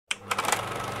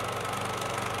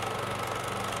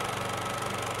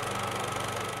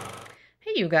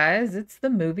you guys, it's the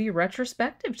movie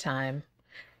retrospective time.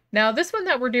 Now, this one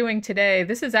that we're doing today,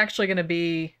 this is actually going to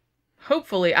be,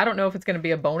 hopefully, I don't know if it's going to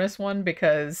be a bonus one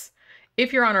because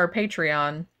if you're on our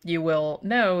Patreon, you will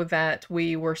know that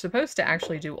we were supposed to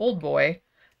actually do Old Boy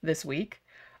this week.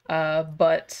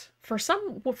 But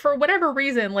for whatever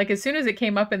reason, like as soon as it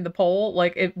came up in the poll,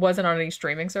 like it wasn't on any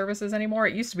streaming services anymore.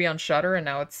 It used to be on Shudder and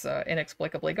now it's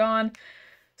inexplicably gone.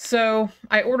 So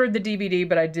I ordered the DVD,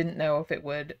 but I didn't know if it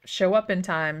would show up in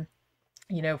time,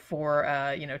 for,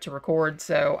 to record.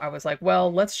 So I was like,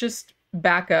 well, let's just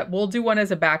back up. We'll do one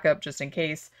as a backup just in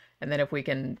case. And then if we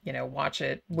can, watch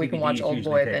it, we can watch Old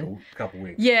Boy then. A couple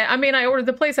weeks. Yeah, I mean,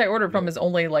 the place I ordered from is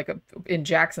only like in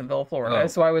Jacksonville, Florida.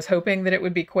 So I was hoping that it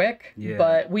would be quick. Yeah,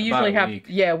 but we usually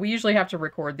have to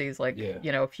record these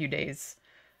a few days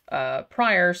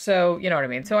prior. So, you know what I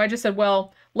mean? So I just said,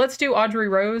 well, let's do Audrey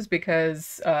Rose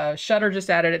because Shudder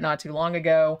just added it not too long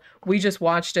ago. We just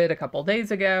watched it a couple days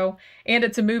ago. And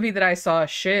it's a movie that I saw a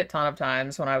shit ton of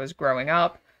times when I was growing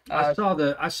up. I saw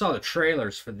the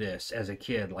trailers for this as a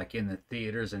kid, like in the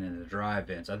theaters and in the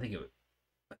drive-ins. I think it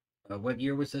was, what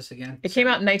year was this again? It came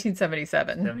out in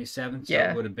 1977. 77? So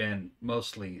yeah. It would have been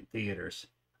mostly theaters,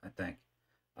 I think.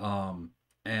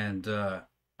 And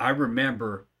I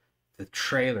remember the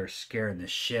trailer scaring the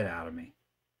shit out of me.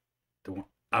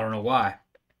 I don't know why.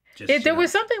 There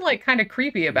was something like kind of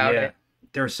creepy about it.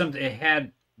 There was something. It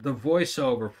had the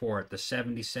voiceover for it, the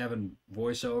 77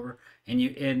 voiceover,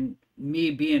 and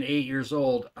me being 8 years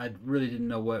old, I really didn't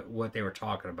know what they were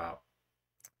talking about.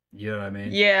 You know what I mean?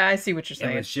 Yeah, I see what you're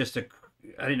saying. It's just I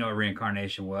didn't know what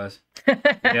reincarnation was. You know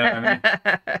what I mean?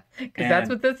 Because that's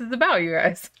what this is about, you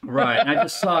guys. Right. And I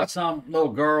just saw some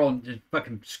little girl just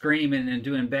fucking screaming and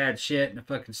doing bad shit and a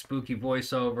fucking spooky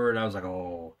voiceover, and I was like,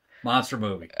 oh. Monster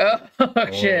movie. Oh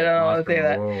shit, I don't want to say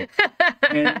that.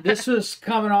 And this was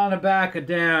coming on the back of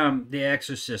The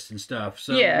Exorcist and stuff.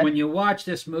 So when you watch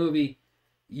this movie,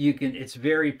 it's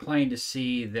very plain to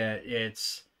see that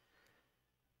it's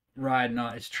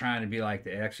trying to be like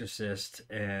The Exorcist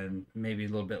and maybe a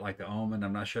little bit like The Omen.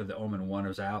 I'm not sure The Omen 1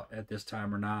 was out at this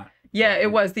time or not. Yeah,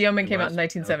 it was. The Omen came out in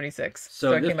 1976.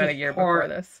 So it came out a year before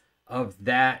this. Of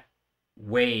that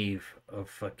wave of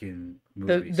fucking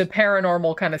movies. The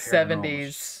paranormal kind of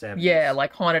 70s. Yeah,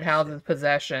 like haunted houses,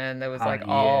 possession. There was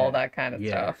all that kind of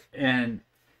stuff. And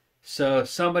so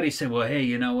somebody said, well, hey,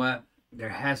 you know what? There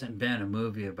hasn't been a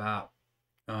movie about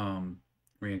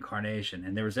reincarnation.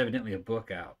 And there was evidently a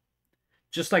book out.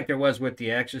 Just like there was with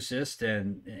The Exorcist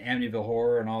and Amityville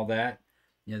Horror and all that.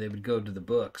 They would go to the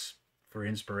books for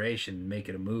inspiration and make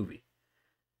it a movie.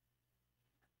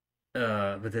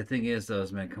 But the thing is, though,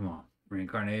 man, come on.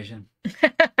 Reincarnation?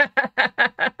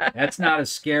 That's not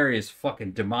as scary as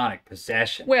fucking demonic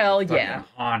possession. Well, yeah.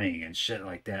 Haunting and shit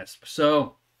like that.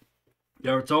 So,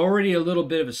 it's already a little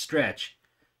bit of a stretch.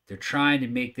 They're trying to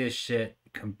make this shit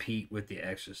compete with The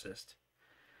Exorcist.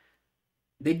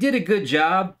 They did a good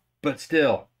job, but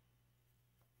still,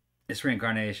 it's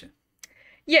reincarnation.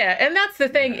 Yeah, and that's the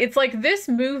thing. It's like this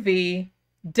movie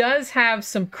does have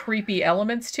some creepy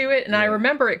elements to it, and I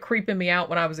remember it creeping me out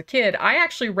when I was a kid. I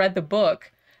actually read the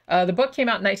book. The book came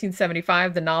out in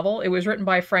 1975, the novel. It was written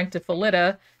by Frank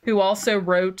DeFelitta, who also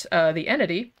wrote The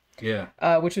Entity,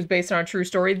 which was based on a true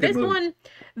story. This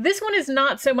one is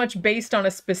not so much based on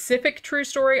a specific true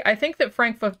story. I think that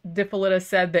Frank DeFelitta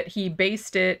said that he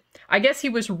based it, I guess he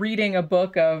was reading a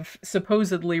book of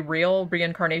supposedly real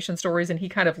reincarnation stories, and he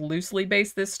kind of loosely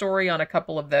based this story on a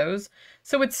couple of those.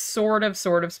 So it's sort of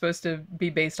supposed to be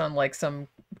based on like some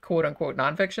quote unquote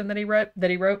nonfiction that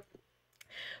he wrote.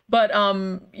 But,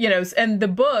 and the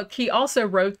book, he also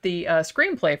wrote the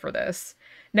screenplay for this.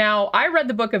 Now, I read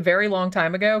the book a very long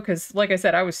time ago because, like I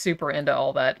said, I was super into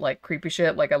all that, like, creepy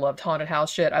shit. Like, I loved haunted house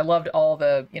shit. I loved all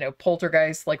the,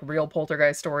 poltergeist, like, real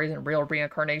poltergeist stories and real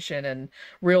reincarnation and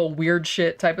real weird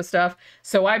shit type of stuff.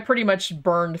 So I pretty much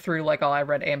burned through, like, I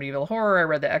read Amityville Horror, I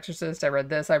read The Exorcist, I read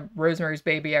this, Rosemary's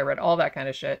Baby, I read all that kind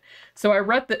of shit. So I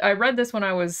read this when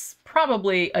I was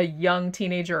probably a young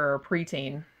teenager or a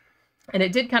preteen. And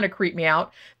it did kind of creep me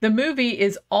out. The movie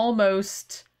is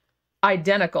almost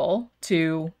identical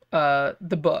to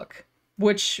the book,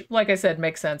 which, like I said,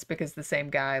 makes sense because the same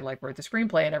guy wrote the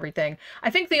screenplay and everything. I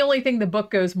think the only thing the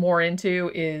book goes more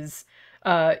into is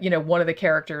one of the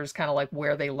characters kind of like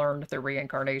where they learned the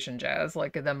reincarnation jazz,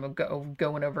 like them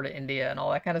going over to India and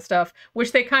all that kind of stuff,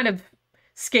 which they kind of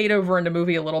skate over in the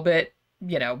movie a little bit,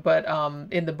 but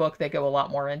in the book they go a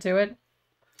lot more into it.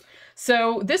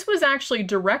 So this was actually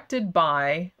directed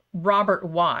by Robert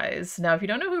Wise. Now, if you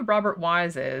don't know who Robert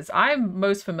Wise is, I'm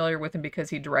most familiar with him because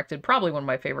he directed probably one of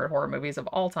my favorite horror movies of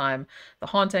all time, The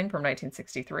Haunting from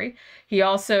 1963. He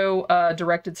also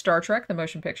directed Star Trek, the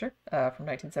motion picture, from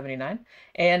 1979.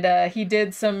 And he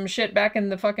did some shit back in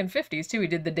the fucking 50s, too. He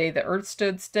did The Day the Earth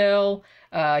Stood Still.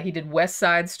 He did West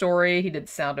Side Story. He did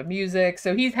Sound of Music.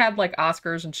 So he's had, like,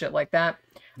 Oscars and shit like that.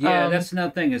 Yeah, that's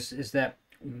another thing is that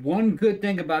one good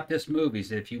thing about this movie is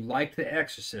that if you like The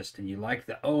Exorcist and you like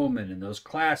The Omen and those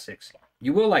classics,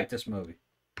 you will like this movie.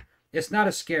 It's not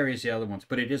as scary as the other ones,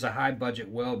 but it is a high-budget,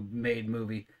 well-made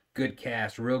movie, good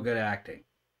cast, real good acting.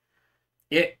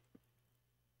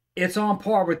 It's on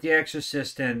par with The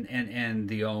Exorcist and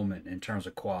The Omen in terms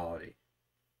of quality.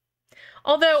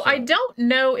 Although I don't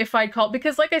know if I'd call it,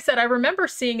 because like I said, I remember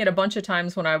seeing it a bunch of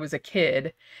times when I was a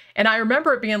kid, and I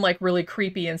remember it being like really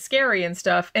creepy and scary and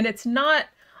stuff. And it's not,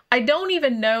 I don't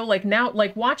even know, like now,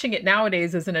 like watching it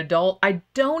nowadays as an adult, I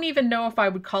don't even know if I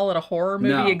would call it a horror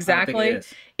movie exactly. I don't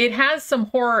think it has some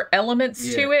horror elements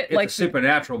to it. It's like a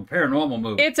supernatural, paranormal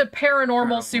movie. It's a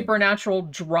paranormal supernatural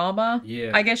drama,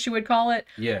 I guess you would call it.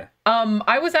 Yeah.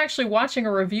 I was actually watching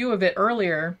a review of it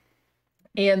earlier.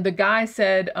 And the guy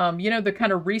said, you know, the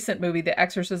kind of recent movie, The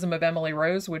Exorcism of Emily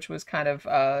Rose, which was kind of,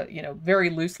 you know, very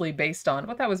loosely based on,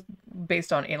 that was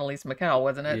based on Annalise Michel,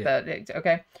 wasn't it? Yeah.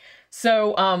 Okay.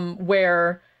 So,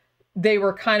 where they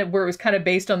were where it was kind of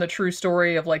based on the true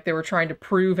story of like, they were trying to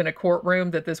prove in a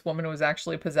courtroom that this woman was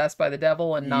actually possessed by the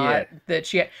devil and not that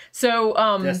she had. So,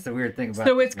 that's the weird thing about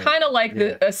so it's kind of like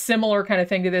a similar kind of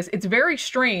thing to this. It's very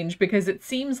strange because it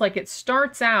seems like it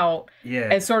starts out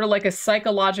as sort of like a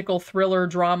psychological thriller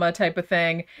drama type of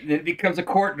thing. It becomes a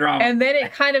court drama. And then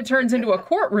it kind of turns into a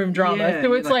courtroom drama.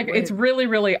 So it's like it's really,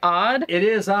 really odd. It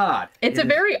is odd. It's a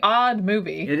very odd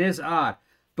movie. It is odd.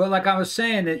 But like I was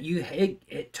saying, that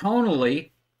it tonally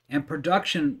and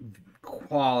production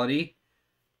quality,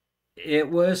 it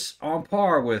was on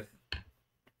par with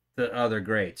the other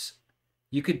greats.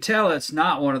 You could tell it's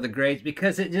not one of the greats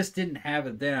because it just didn't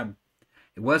have them.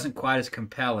 It wasn't quite as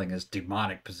compelling as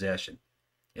demonic possession.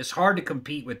 It's hard to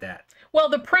compete with that. Well,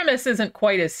 the premise isn't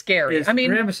quite as scary. I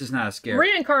mean, the premise is not as scary.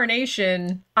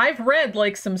 Reincarnation, I've read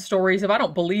like some stories of, I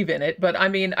don't believe in it, but I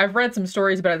mean, I've read some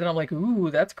stories about it that I'm like,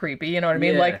 ooh, that's creepy. You know what I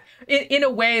mean? Like in a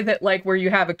way that like where you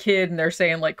have a kid and they're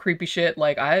saying like creepy shit,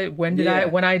 like when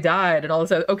I died and all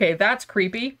this other, okay, that's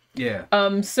creepy. Yeah.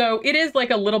 So it is like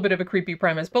a little bit of a creepy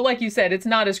premise, but like you said, it's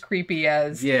not as creepy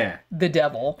as the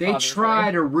devil. They try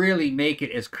to really make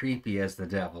it as creepy as the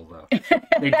devil, though.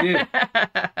 They do.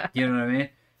 You know what I mean?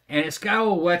 And it's got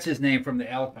what's his name from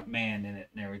the Elephant Man in it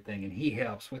and everything, and he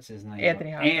helps. What's his name?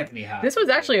 Anthony Hopkins. This was Hopkins.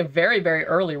 Actually a very, very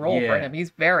early role for him. He's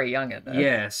very young in this.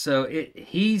 Yeah, so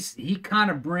he kind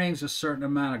of brings a certain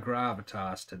amount of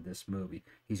gravitas to this movie.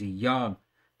 He's a young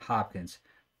Hopkins,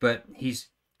 but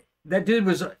that dude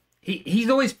was. He's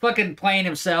always fucking playing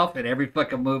himself in every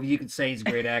fucking movie. You can say he's a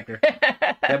great actor.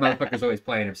 That motherfucker's always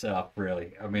playing himself,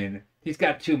 really. I mean, he's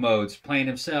got two modes, playing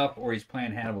himself or he's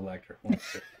playing Hannibal Lecter.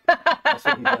 That's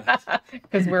what he does.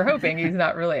 Because we're hoping he's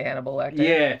not really Hannibal Lecter.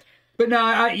 Yeah. But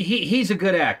no, he's a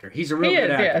good actor. He's a real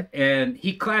good actor. Yeah. And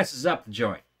he classes up the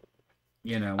joint.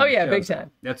 You know. Oh, yeah, big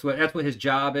time. That's what his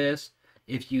job is.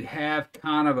 If you have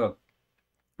kind of a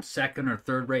second or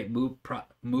third rate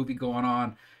movie going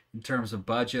on, in terms of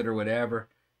budget or whatever,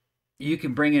 you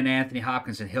can bring in Anthony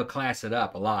Hopkins and he'll class it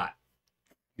up a lot.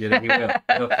 You know, he will.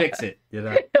 He'll fix it. You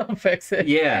know, he'll fix it.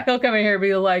 Yeah, he'll come in here and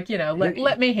be like, you know,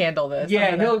 let me handle this.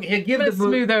 Yeah, he'll give the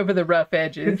smooth over the rough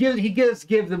edges. He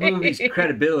give the movies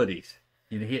credibilities.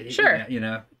 You know, sure.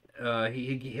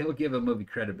 He'll give a movie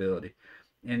credibility.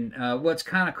 And what's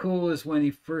kind of cool is when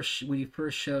he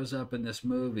first shows up in this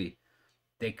movie,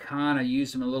 they kind of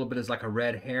use him a little bit as like a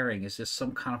red herring. Is this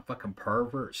some kind of fucking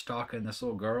pervert stalking this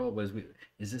little girl? Did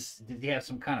he have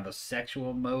some kind of a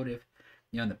sexual motive?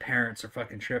 You know, and the parents are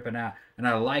fucking tripping out. And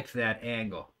I like that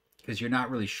angle because you're not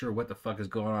really sure what the fuck is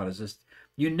going on. Is this,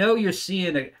 you're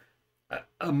seeing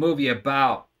a movie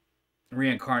about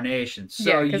reincarnation.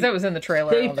 So because that was in the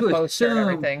trailer on the poster and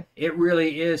everything. It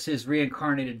really is his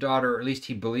reincarnated daughter, or at least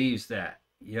he believes that.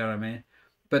 You know what I mean?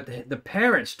 But the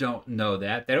parents don't know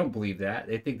that. They don't believe that.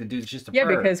 They think the dude's just a perv. Yeah,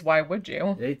 because why would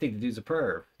you? They think the dude's a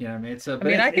perv. You know what I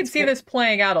mean? I I could see this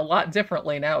playing out a lot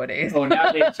differently nowadays. Oh,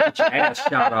 nowadays you get your ass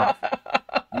shot off.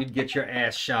 You'd get your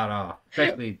ass shot off,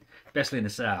 especially in the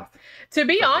South. To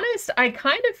be honest, I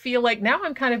kind of feel like now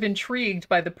I'm kind of intrigued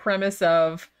by the premise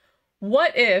of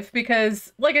what if,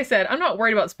 because like I said, I'm not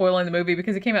worried about spoiling the movie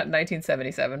because it came out in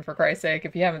 1977, for Christ's sake.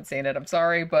 If you haven't seen it, I'm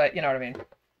sorry, but you know what I mean.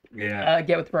 Yeah.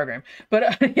 Get with the program.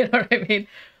 But you know what I mean?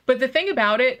 But the thing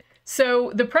about it,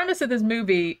 So the premise of this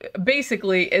movie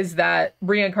basically is that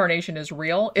reincarnation is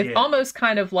real. It's almost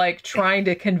kind of like trying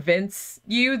to convince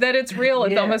you that it's real.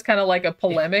 It's almost kind of like a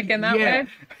polemic in that way,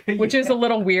 which is a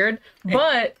little weird.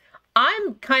 But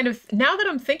I'm kind of, now that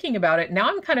I'm thinking about it, now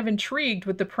I'm kind of intrigued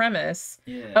with the premise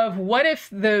of what if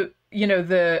the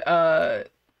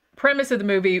premise of the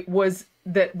movie was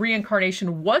that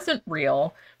reincarnation wasn't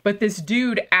real, but this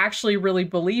dude actually really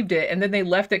believed it, and then they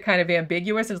left it kind of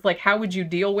ambiguous. It's like, how would you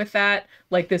deal with that?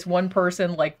 Like this one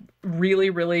person, like really,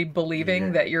 really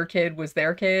believing that your kid was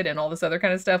their kid and all this other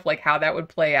kind of stuff, like how that would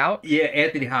play out. Yeah,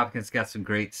 Anthony Hopkins got some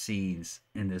great scenes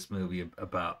in this movie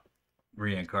about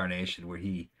reincarnation where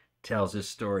he tells his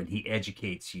story and he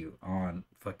educates you on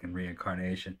fucking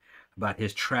reincarnation, about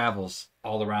his travels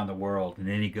all around the world, and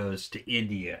then he goes to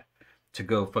India to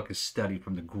go fucking study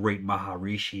from the great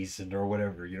Maharishis and or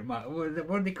whatever. You know,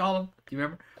 what do they call them? Do you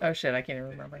remember? Oh shit, I can't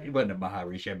even remember. He wasn't a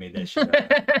Maharishi. I made that shit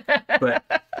up.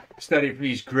 But studied from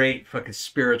these great fucking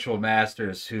spiritual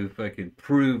masters who fucking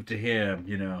proved to him,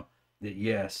 you know, that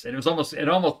yes. And it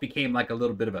almost became like a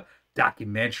little bit of a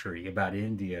documentary about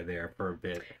India there for a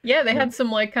bit. Yeah, they had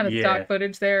some like kind of stock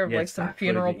footage there of like some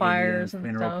funeral pyres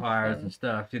and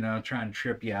stuff, you know, trying to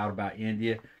trip you out about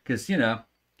India. Because, you know,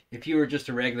 if you were just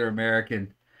a regular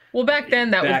American, well, back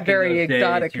then that was very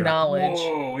exotic knowledge.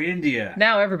 Whoa, India!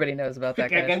 Now everybody knows about that.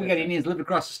 We got Indians living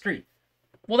across the street.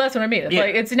 Well, that's what I mean. It's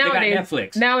like it's nowadays.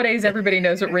 Netflix. Nowadays, everybody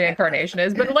knows what reincarnation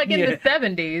is, but like in the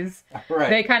 70s,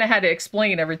 they kind of had to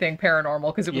explain everything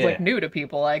paranormal because it was like new to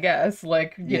people, I guess.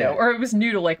 Like you know, or it was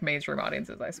new to like mainstream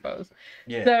audiences, I suppose.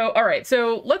 Yeah. So, all right,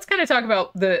 so let's kind of talk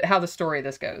about how the story of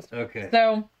this goes. Okay.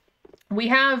 So we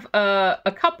have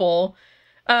a couple.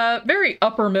 Very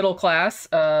upper middle class.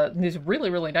 These really,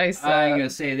 really nice. I ain't gonna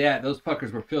say that. Those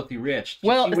fuckers were filthy rich.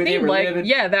 Well, it seemed like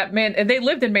that man, and they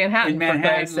lived in Manhattan. In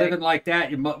Manhattan, living like that.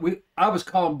 We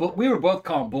were both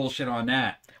calling bullshit on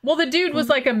that. Well, the dude was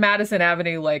like a Madison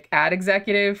Avenue like ad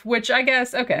executive, which I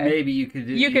guess maybe you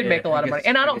could make a lot of money,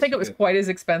 and I don't think it was quite as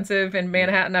expensive in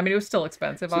Manhattan. I mean, it was still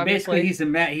expensive. So obviously,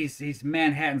 basically, he's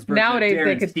Manhattan's version of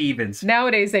Darren Stevens.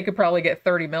 Nowadays, they could probably get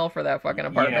 $30 million for that fucking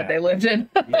apartment they lived in.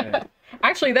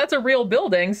 Actually, that's a real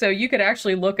building, so you could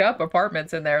actually look up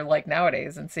apartments in there like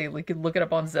nowadays and see. We could look it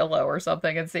up on Zillow or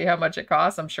something and see how much it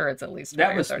costs. I'm sure it's at least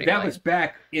 $20 or $30 million. Was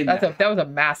back in that was a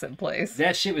massive place.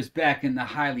 That shit was back in the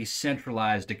highly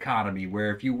centralized economy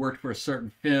where if you worked for a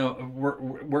certain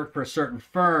worked for a certain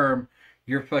firm,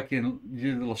 your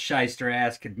little shyster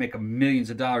ass could make millions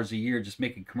of dollars a year just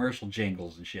making commercial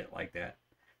jingles and shit like that.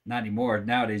 Not anymore.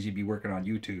 Nowadays, you'd be working on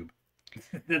YouTube.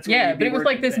 But it was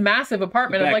like this massive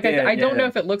apartment. Like I don't know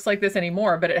if it looks like this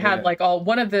anymore, but it had like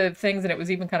one of the things, and it was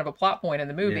even kind of a plot point in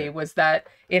the movie was that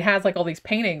it has like all these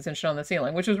paintings and shit on the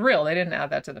ceiling, which was real. They didn't add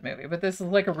that to the movie, but this is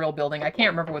like a real building. I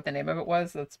can't remember what the name of it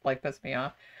was. That's like pissed me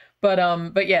off.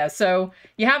 But yeah, so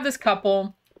you have this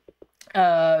couple,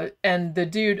 and the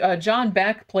dude, John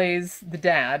Beck plays the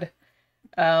dad,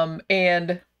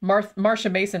 and Marcia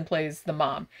Mason plays the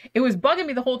mom. It was bugging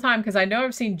me the whole time because I know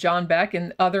I've seen John Beck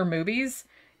in other movies,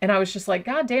 and I was just like,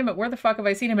 God damn it, where the fuck have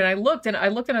I seen him? And I looked at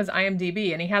his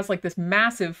IMDb, and he has like this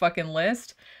massive fucking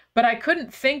list, but I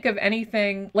couldn't think of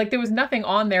anything. Like there was nothing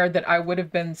on there that I would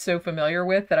have been so familiar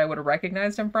with that I would have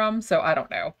recognized him from. So I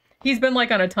don't know. He's been like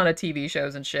on a ton of TV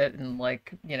shows and shit, and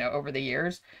like over the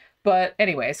years. But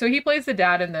anyway, so he plays the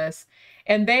dad in this,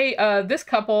 and this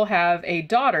couple have a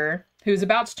daughter who's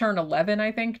about to turn 11,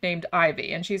 I think, named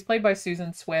Ivy. And she's played by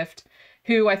Susan Swift,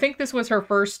 who I think this was her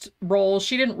first role.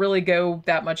 She didn't really go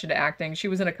that much into acting. She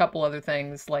was in a couple other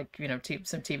things, like,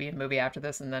 some TV and movie after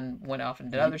this, and then went off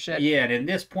and did other shit. Yeah, and at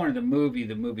this point of the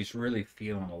movie's really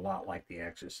feeling a lot like The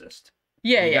Exorcist.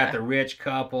 Yeah, you got the rich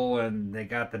couple, and they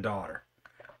got the daughter.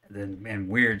 And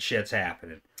weird shit's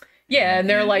happening. Yeah, and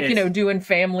they're like, doing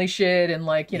family shit and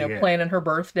like, planning her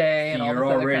birthday and all this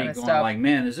other kind of stuff. You're already going like,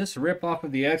 man, is this a ripoff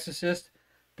of The Exorcist?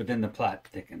 But then the plot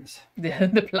thickens.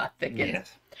 The plot thickens.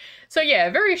 Yes. So yeah,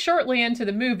 very shortly into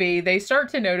the movie, they start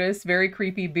to notice very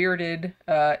creepy bearded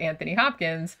Anthony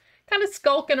Hopkins kind of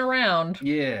skulking around.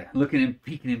 Yeah, looking and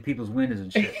peeking in people's windows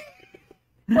and shit.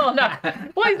 Well,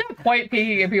 he's not quite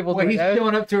peeking at people's windows. He's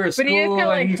going up to her school. But he is kind of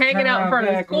like hanging out in front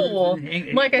of the school.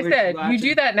 Like I said, you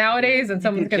do that nowadays and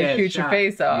someone's going to shoot your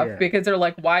face off because they're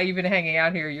like, why are you even hanging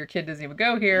out here? Your kid doesn't even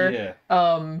go here.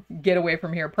 Yeah. Get away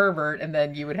from here, pervert. And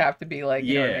then you would have to be like,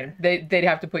 you know what I mean? They'd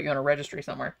have to put you on a registry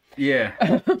somewhere. Yeah.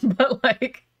 But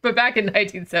back in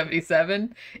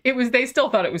 1977, they still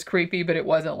thought it was creepy, but it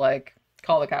wasn't like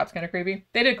call the cops kind of creepy.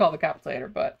 They did call the cops later,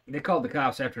 but. They called the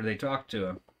cops after they talked to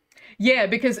him. Yeah,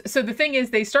 because so the thing is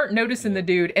they start noticing the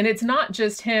dude, and it's not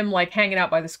just him like hanging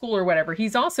out by the school or whatever.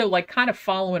 He's also like kind of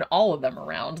following all of them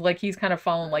around. Like he's kind of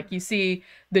following, like you see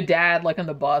the dad like on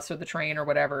the bus or the train or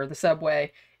whatever, the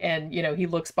subway, and you know, he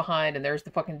looks behind and there's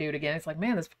the fucking dude again. It's like,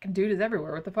 man, this fucking dude is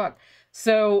everywhere. What the fuck?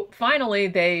 So finally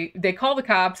they call the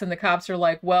cops, and the cops are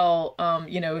like, well,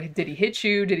 you know, did he hit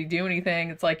you? Did he do anything?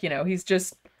 It's like, you know, he's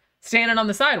just standing on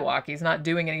the sidewalk. He's not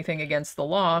doing anything against the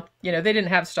law. You know, they didn't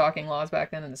have stalking laws back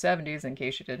then in the 70s, in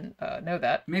case you didn't know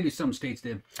that. Maybe some states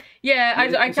did. Yeah,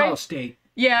 it's all state.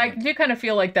 Yeah, I do kind of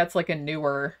feel like that's like a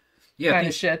newer kind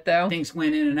of shit, though. Things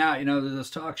went in and out. You know, those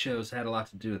talk shows had a lot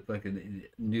to do with like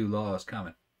new laws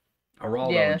coming.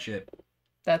 Araldo and shit.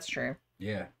 That's true.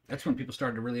 Yeah, that's when people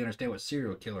started to really understand what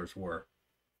serial killers were.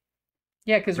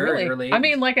 Yeah, because really, I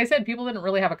mean, like I said, people didn't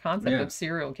really have a concept of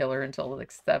serial killer until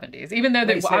like 70s. Even though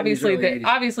they obviously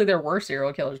there were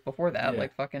serial killers before that,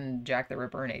 like fucking Jack the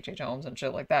Ripper and H.H. Holmes and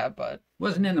shit like that. But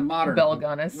wasn't in the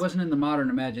modern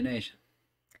imagination.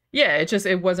 Yeah,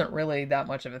 it wasn't really that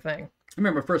much of a thing. I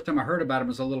remember the first time I heard about him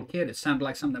as a little kid, it sounded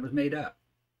like something that was made up.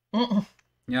 You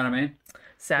know what I mean?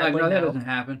 Sadly, like, no, that doesn't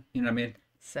happen. You know what I mean?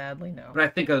 Sadly, no. But I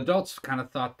think adults kind of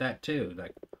thought that too,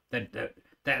 like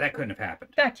that couldn't have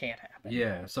happened. That can't happen.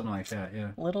 Yeah, something like that, yeah.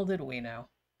 Little did we know.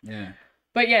 Yeah.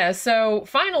 But yeah, so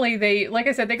finally they, like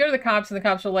I said, they go to the cops, and the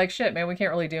cops are like, shit, man, we can't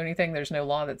really do anything. There's no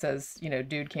law that says, you know,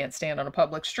 dude can't stand on a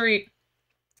public street.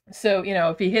 So, you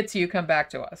know, if he hits you, come back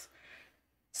to us.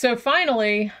 So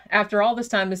finally, after all this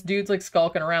time, this dude's like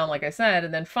skulking around, like I said,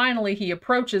 and then finally he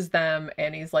approaches them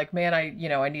and he's like, man, I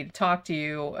need to talk to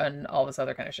you and all this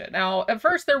other kind of shit. Now, at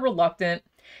first they're reluctant.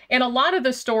 And a lot of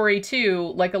the story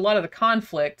too, like a lot of the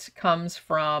conflict comes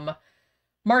from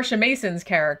Marsha Mason's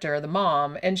character, the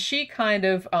mom, and she kind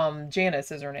of,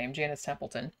 Janice is her name, Janice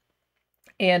Templeton.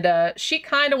 And she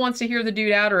kind of wants to hear the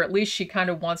dude out, or at least she kind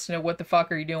of wants to know, what the fuck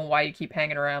are you doing? Why you keep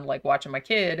hanging around, like watching my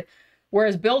kid?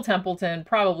 Whereas Bill Templeton,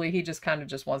 probably he just kind of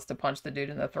just wants to punch the dude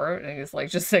in the throat, and he's like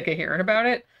just sick of hearing about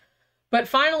it. But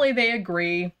finally they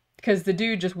agree, because the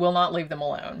dude just will not leave them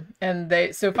alone.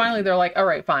 And so finally they're like, all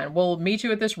right, fine, we'll meet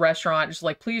you at this restaurant. Just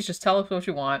like, please just tell us what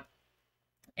you want.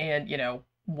 And, you know,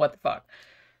 what the fuck.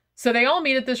 So they all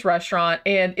meet at this restaurant,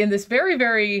 and in this very,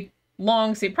 very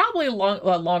long scene, probably a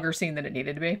longer scene than it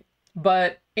needed to be,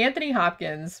 but Anthony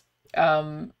Hopkins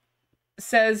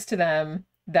says to them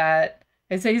that,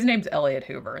 his name's Elliot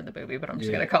Hoover in the movie, but I'm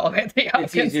just going to call him Anthony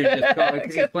Hopkins. It's easier to just call him,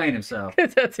 because he's playing himself.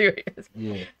 That's who he is.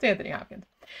 Yeah. It's Anthony Hopkins.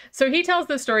 So he tells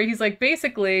this story. He's like,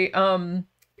 basically, 10,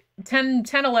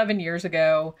 11 years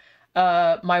ago,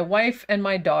 my wife and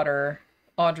my daughter,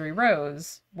 Audrey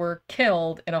Rose, were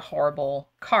killed in a horrible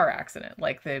car accident.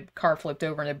 Like the car flipped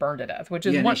over and it burned to death, which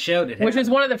is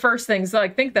one of the first things. I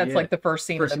think that's like the first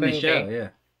scene of the movie. Yeah.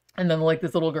 And then like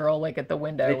this little girl like at the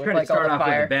window they with try like to start all the off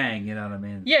fire. with a bang, you know what I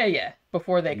mean? Yeah.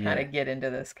 Before they kind of get into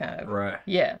this kind of right.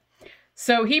 Yeah.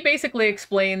 So he basically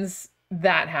explains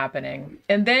that happening,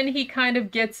 and then he kind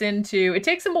of gets into. It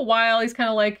takes him a while. He's kind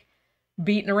of like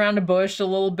beating around a bush a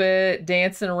little bit,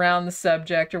 dancing around the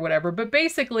subject or whatever. But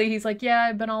basically, he's like, yeah,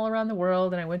 I've been all around the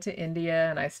world, and I went to India,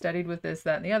 and I studied with this,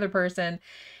 that, and the other person,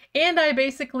 and I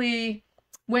basically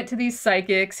went to these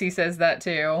psychics. He says that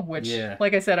too, which,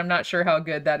 like I said, I'm not sure how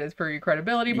good that is for your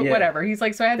credibility, but whatever. He's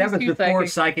like, so I had these two psychics. That was before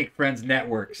Psychic Friends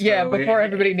Network. So yeah, before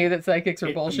everybody knew that psychics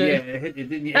were bullshit. Yeah,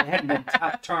 it hadn't been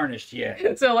tarnished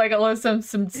yet. So like, some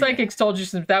psychics told you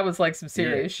that was like some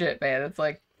serious shit, man. It's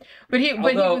like, but he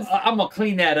was. I'm gonna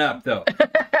clean that up though.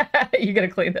 You're gonna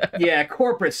clean that up. Yeah,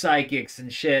 corporate psychics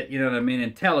and shit. You know what I mean?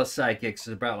 And telepsychics is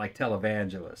about like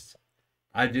televangelists.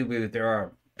 I do believe that there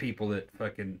are people that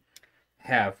fucking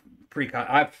have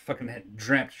I've fucking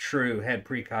dreamt Shrew, had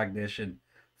precognition,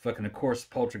 fucking of course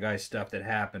poltergeist stuff that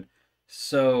happened.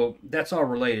 So that's all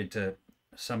related to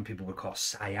some people would call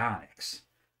psionics.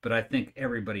 But I think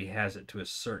everybody has it to a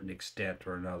certain extent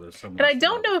or another. And I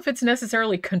don't know if it's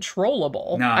necessarily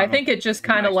controllable. No, I think it just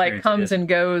kind of like comes and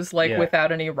goes like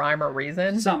without any rhyme or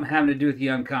reason. Something having to do with the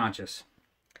unconscious.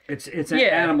 It's an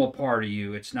animal part of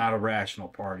you. It's not a rational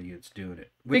part of you that's doing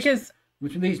it. Which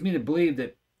leads me to believe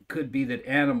that could be that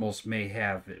animals may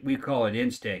have it. We call it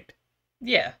instinct.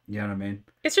 Yeah. You know what I mean?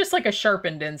 It's just like a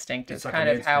sharpened instinct is like kind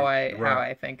of how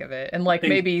I think of it. And like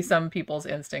maybe some people's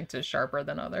instinct is sharper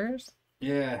than others.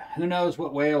 Yeah. Who knows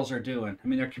what whales are doing? I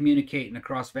mean, they're communicating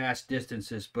across vast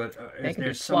distances, but they could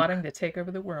be plotting to take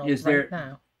over the world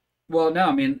now. Well, no,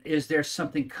 I mean, is there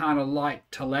something kind of like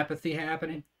telepathy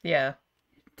happening? Yeah.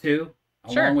 Too?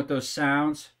 Along with those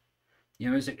sounds? You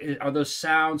know, are those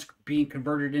sounds being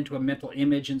converted into a mental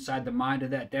image inside the mind of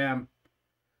that damn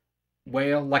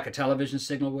whale, like a television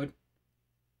signal would?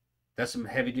 That's some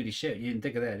heavy-duty shit. You didn't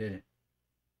think of that, did you?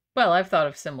 Well, I've thought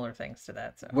of similar things to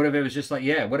that. So What if it was just like,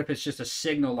 yeah, what if it's just a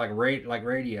signal like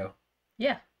radio?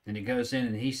 yeah, And it goes in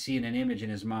and he's seeing an image in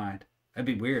his mind. That'd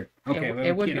be weird. Okay,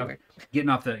 it would be weird. Getting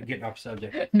off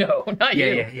subject. No, not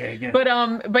you. Yeah.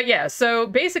 But yeah, so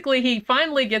basically he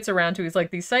finally gets around to, he's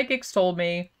like, these psychics told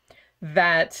me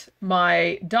that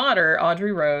my daughter,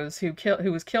 Audrey Rose, who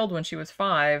was killed when she was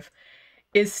 5,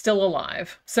 is still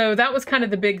alive. So that was kind of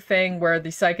the big thing where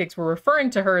the psychics were referring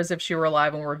to her as if she were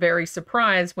alive, and were very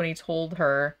surprised when he told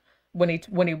her, when he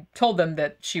told them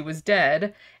that she was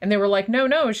dead. And they were like,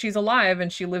 no, she's alive,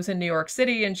 and she lives in New York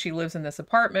City, and she lives in this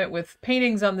apartment with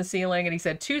paintings on the ceiling. And he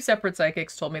said 2 separate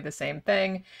psychics told me the same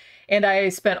thing. And I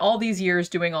spent all these years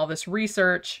doing all this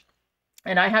research,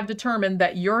 and I have determined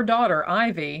that your daughter,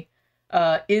 Ivy,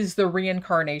 is the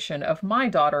reincarnation of my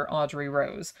daughter, Audrey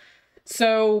Rose.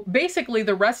 So basically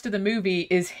the rest of the movie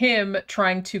is him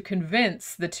trying to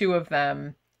convince the 2 of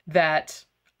them that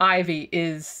Ivy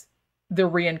is the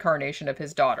reincarnation of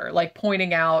his daughter, like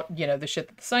pointing out, the shit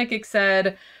that the psychic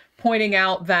said, pointing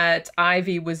out that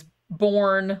Ivy was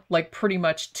born like pretty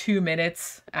much 2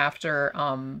 minutes after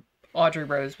Audrey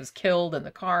Rose was killed in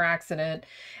the car accident.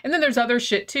 And then there's other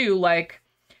shit too, like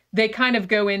they kind of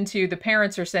go into, the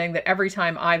parents are saying that every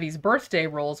time Ivy's birthday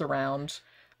rolls around,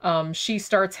 she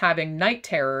starts having night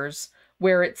terrors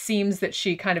where it seems that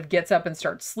she kind of gets up and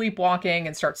starts sleepwalking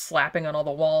and starts slapping on all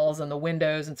the walls and the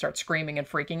windows and starts screaming and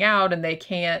freaking out. And they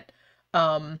can't,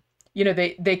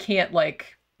 they can't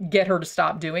like get her to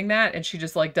stop doing that. And she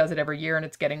just like does it every year, and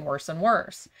it's getting worse and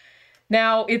worse.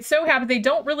 Now, it so happens they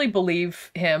don't really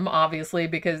believe him, obviously,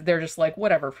 because they're just like,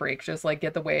 whatever, freak, just like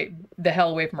get the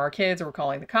hell away from our kids, or we're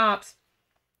calling the cops.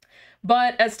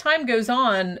 But as time goes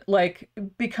on, like,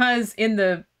 because in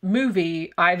the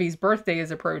movie, Ivy's birthday is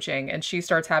approaching and she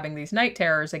starts having these night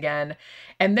terrors again.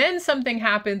 And then something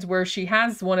happens where she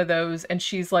has one of those and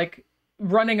she's like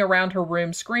running around her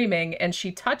room screaming, and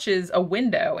she touches a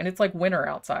window, and it's like winter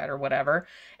outside or whatever.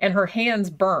 And her hands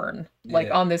burn like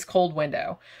on this cold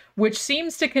window, which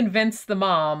seems to convince the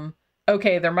mom,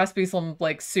 okay, there must be some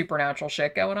like supernatural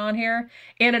shit going on here.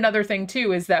 And another thing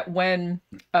too is that when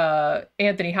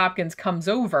Anthony Hopkins comes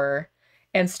over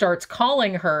and starts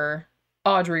calling her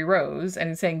Audrey Rose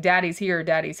and saying, daddy's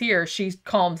here, she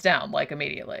calms down like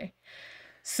immediately.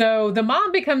 So the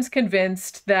mom becomes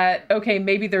convinced that, okay,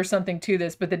 maybe there's something to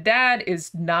this, but the dad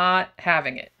is not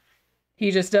having it. He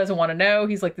just doesn't want to know.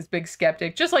 He's like this big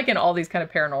skeptic, just like in all these kind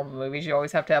of paranormal movies. You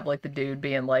always have to have like the dude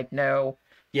being like, no.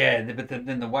 Yeah, but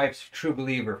then the wife's a true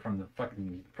believer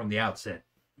from the outset.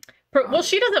 Well,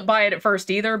 she doesn't buy it at first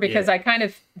either, because I kind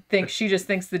of think she just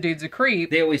thinks the dude's a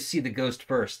creep. They always see the ghost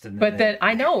first. But then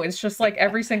I know, it's just like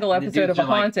every single episode of a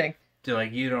haunting. They're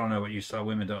like, you don't know what you saw.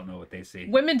 Women don't know what they see.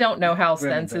 Women don't know how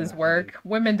senses work.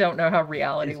 Women don't know how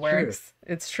reality works.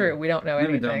 It's true. We don't know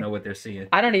anything. Women don't know what they're seeing.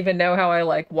 I don't even know how I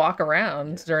like walk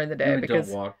around during the day. Women because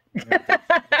don't walk.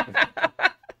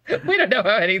 We don't know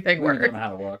how anything works. We don't know how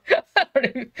to walk.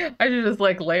 I should just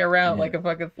like lay around like a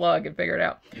fucking slug and figure it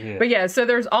out. Yeah. But yeah, so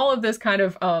there's all of this kind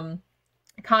of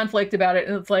conflict about it.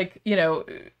 And it's like,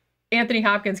 Anthony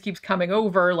Hopkins keeps coming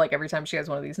over like every time she has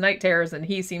one of these night terrors, and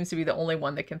he seems to be the only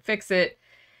one that can fix it.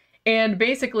 And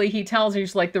basically he tells her,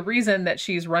 he's like, the reason that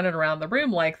she's running around the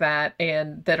room like that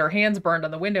and that her hands burned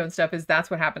on the window and stuff is that's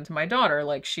what happened to my daughter.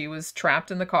 Like, she was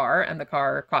trapped in the car and the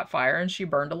car caught fire and she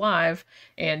burned alive.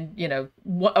 And,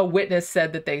 a witness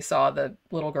said that they saw the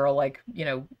little girl, like,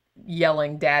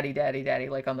 yelling, daddy, daddy, daddy,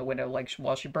 like on the window, like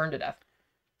while she burned to death,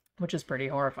 which is pretty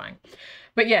horrifying.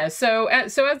 But yeah, so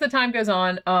as the time goes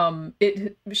on,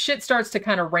 shit starts to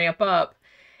kind of ramp up.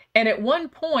 And at one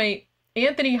point,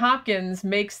 Anthony Hopkins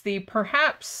makes the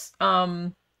perhaps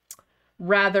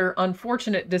rather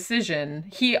unfortunate decision.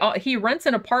 He rents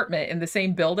an apartment in the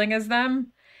same building as them,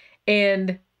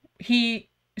 and he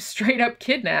straight up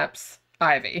kidnaps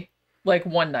Ivy like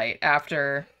one night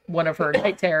after one of her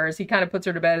night terrors. He kind of puts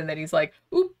her to bed, and then he's like,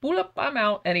 oop, I'm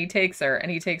out. And he takes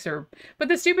her. But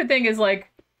the stupid thing is, like,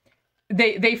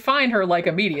 they find her like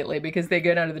immediately, because they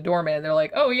go down to the doorman and they're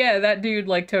like, oh yeah, that dude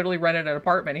like totally rented an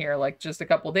apartment here like just a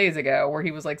couple days ago where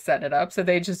he was like setting it up. So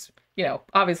they just,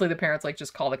 obviously the parents like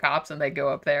just call the cops, and they go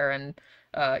up there and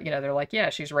they're like, yeah,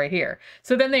 she's right here.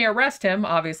 So then they arrest him,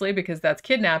 obviously, because that's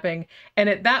kidnapping. And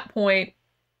at that point,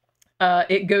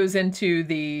 it goes into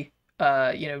the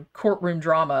courtroom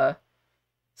drama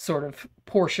sort of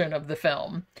portion of the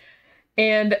film.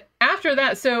 And after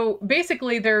that, so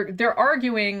basically they're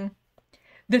arguing.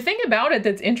 The thing about it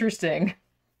that's interesting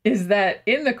is that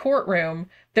in the courtroom,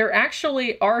 they're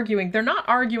actually arguing. They're not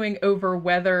arguing over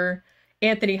whether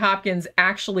Anthony Hopkins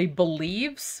actually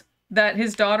believes that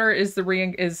his daughter is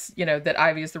that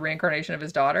Ivy is the reincarnation of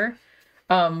his daughter.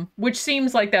 which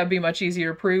seems like that would be much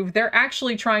easier to prove. They're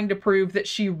actually trying to prove that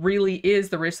she really is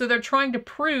the real. So they're trying to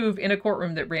prove in a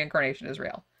courtroom that reincarnation is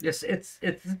real. Yes, it's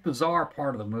a bizarre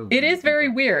part of the movie. It is very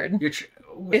weird.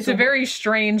 It's a very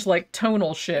strange, like,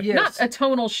 tonal shift. Yes. Not a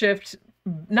tonal shift,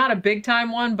 not a big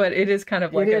time one, but it is kind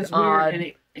of like an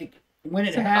odd. And when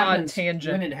it happens,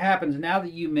 now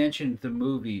that you mentioned the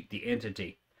movie, The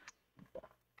Entity,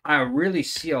 I really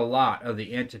see a lot of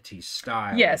The Entity's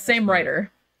style. Yeah, same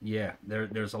writer. Yeah,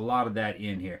 there's a lot of that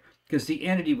in here. Because The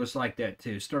Entity was like that,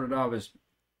 too. Started off as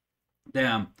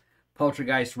them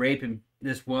poltergeist raping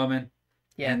this woman.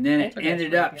 Yeah, and then it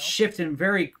ended up shifting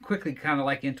very quickly, kind of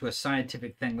like into a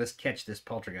scientific thing. Let's catch this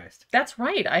poltergeist. That's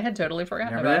right. I had totally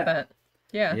forgotten about that.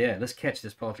 Yeah. Yeah, let's catch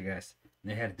this poltergeist.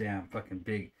 And they had a damn fucking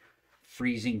big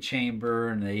freezing chamber,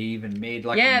 and they even made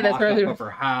like a mock-up of her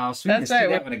house. We can see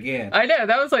that one again. I know,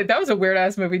 that was a weird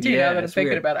ass movie too. Now that I'm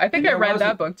thinking about it, I think I read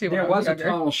that book too. There was a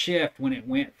tonal shift when it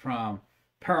went from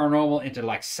paranormal into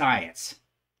like science.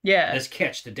 Yeah, let's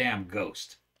catch the damn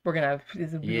ghost. We're gonna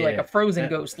be like a frozen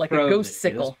ghost, like a ghost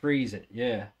sickle. Let's freeze it.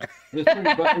 Yeah, it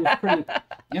was pretty.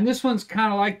 And this one's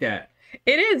kind of like that.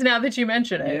 It is, now that you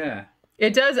mention it. Yeah,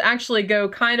 it does actually go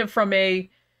kind of from a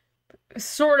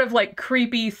sort of like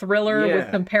creepy thriller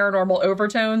with some paranormal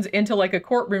overtones into like a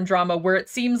courtroom drama where it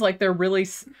seems like they're really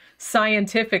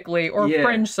scientifically or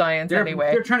fringe science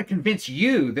anyway. They're trying to convince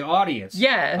you, the audience,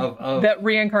 that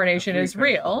reincarnation is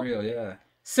real.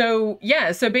 So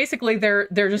basically they're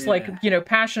just like, you know,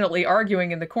 passionately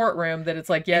arguing in the courtroom that it's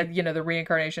like, you know, the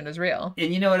reincarnation is real.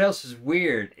 And you know what else is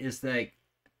weird is like,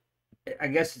 I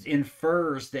guess it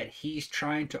infers that he's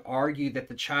trying to argue that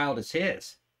the child is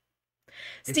his.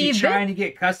 Is he trying to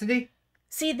get custody?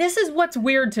 See, this is what's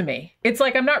weird to me. It's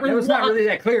like I'm not really. It was not really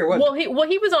that clear. Was it?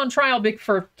 He was on trial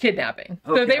for kidnapping.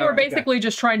 Okay, so they were basically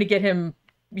just trying to get him.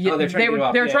 They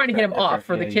were trying to get him off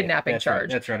for the kidnapping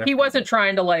charge. That's right. He wasn't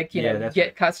trying to like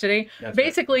get custody.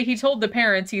 Basically, he told the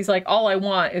parents, he's like, all I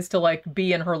want is to like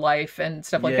be in her life and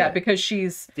stuff like that because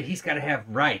he's got to have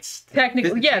rights.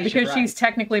 Technically, because she's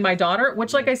technically my daughter.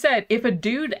 Which, like I said, if a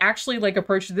dude actually like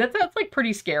approaches that's like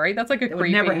pretty scary. That's like a creepy.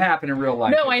 Would never happen in real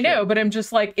life. No, I know, but I'm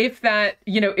just like, if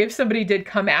somebody did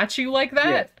come at you like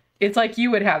that. Yeah. It's like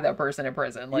you would have that person in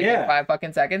prison like in 5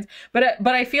 fucking seconds. But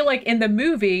I feel like in the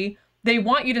movie, they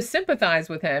want you to sympathize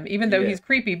with him, even though he's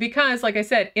creepy. Because, like I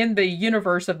said, in the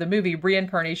universe of the movie,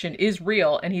 reincarnation is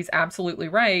real. And he's absolutely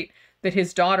right that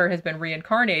his daughter has been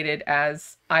reincarnated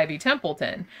as Ivy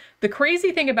Templeton. The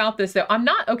crazy thing about this, though, I'm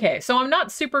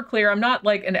not super clear. I'm not,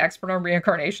 like, an expert on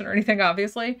reincarnation or anything,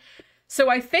 obviously. So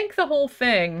I think the whole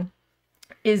thing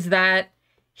is that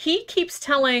he keeps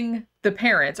telling the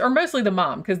parents, or mostly the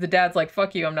mom, because the dad's like,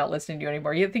 fuck you, I'm not listening to you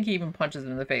anymore. I think he even punches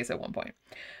him in the face at one point.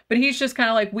 But he's just kind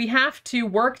of like, we have to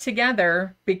work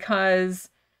together because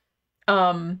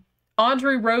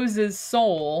Audrey Rose's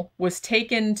soul was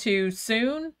taken too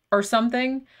soon or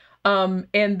something. And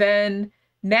then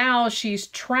now she's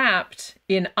trapped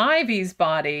in Ivy's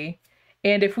body.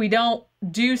 And if we don't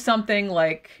do something,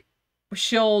 like,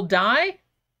 she'll die.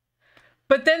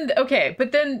 But then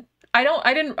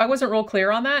I wasn't real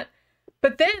clear on that.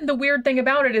 But then the weird thing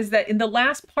about it is that in the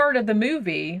last part of the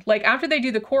movie, like after they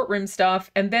do the courtroom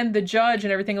stuff and then the judge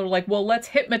and everything are like, well, let's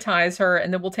hypnotize her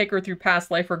and then we'll take her through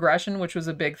past life regression, which was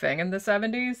a big thing in the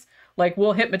 70s. Like,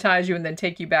 we'll hypnotize you and then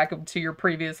take you back to your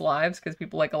previous lives because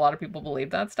a lot of people believe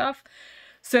that stuff.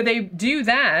 So they do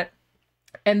that.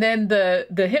 And then the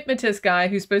hypnotist guy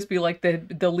who's supposed to be like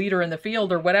the leader in the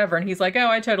field or whatever, and he's like, oh,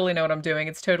 I totally know what I'm doing.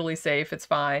 It's totally safe. It's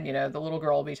fine. You know, the little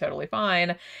girl will be totally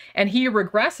fine. And he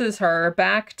regresses her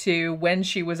back to when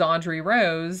she was Audrey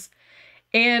Rose,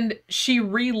 and she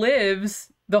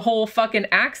relives the whole fucking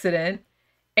accident,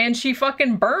 and she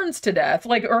fucking burns to death,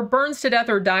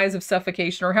 or dies of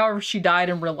suffocation, or however she died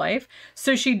in real life.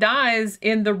 So she dies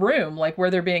in the room, like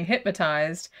where they're being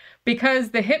hypnotized, because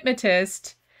the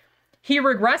hypnotist... He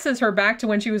regresses her back to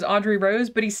when she was Audrey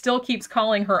Rose, but he still keeps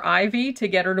calling her Ivy to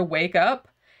get her to wake up.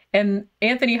 And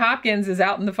Anthony Hopkins is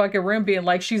out in the fucking room being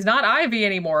like, she's not Ivy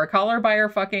anymore. Call her by her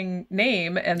fucking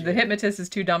name. And the hypnotist is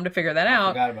too dumb to figure that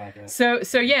out. I forgot about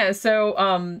that. So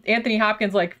Anthony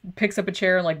Hopkins like picks up a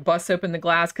chair and like busts open the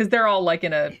glass because they're all like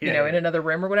in a in another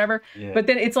room or whatever. Yeah. But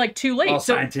then it's like too late. All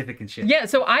scientific and shit. Yeah,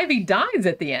 so Ivy dies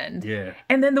at the end. Yeah.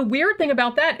 And then the weird thing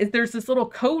about that is there's this little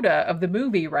coda of the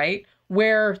movie, right?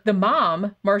 Where the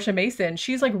mom, Marsha Mason,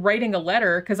 she's like writing a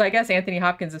letter because I guess Anthony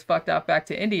Hopkins is fucked off back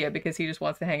to India because he just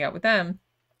wants to hang out with them.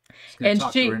 And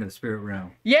talk to her into the spirit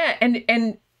realm. Yeah,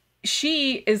 and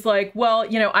she is like, well,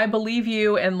 you know, I believe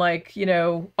you, and like, you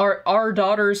know, our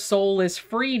daughter's soul is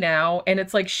free now, and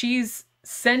it's like she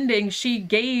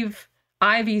gave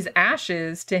Ivy's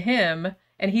ashes to him,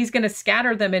 and he's going to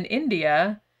scatter them in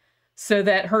India so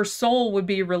that her soul would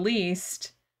be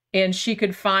released and she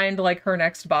could find like her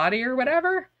next body or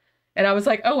whatever. And I was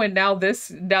like, oh, and now this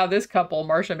couple,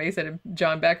 Marsha Mason and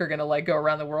John Beck, are going to like go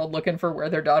around the world looking for where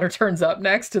their daughter turns up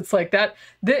next. It's like that.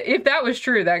 If that was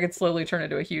true, that could slowly turn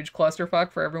into a huge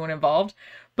clusterfuck for everyone involved.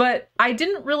 But I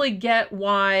didn't really get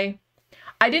why.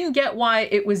 I didn't get why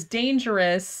it was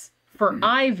dangerous for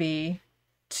Ivy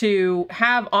to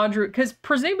have Audrey, because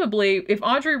presumably if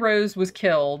Audrey Rose was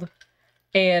killed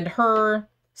and her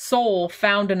soul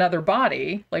found another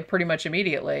body, like pretty much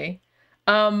immediately,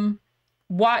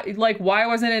 why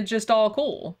wasn't it just all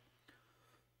cool?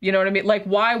 You know what I mean? Like,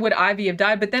 why would Ivy have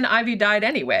died? But then Ivy died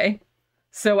anyway.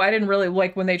 So I didn't really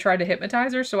like when they tried to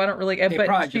hypnonize her. So I don't really,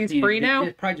 but she's free now.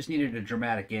 It probably just needed a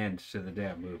dramatic end to the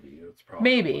damn movie. That's probably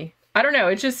maybe. I don't know.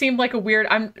 It just seemed like a weird,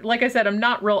 like I said, I'm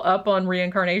not real up on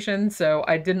reincarnation. So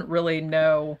I didn't really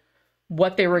know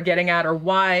what they were getting at or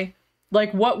why,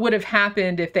 like what would have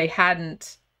happened if they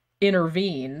hadn't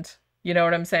intervened. You know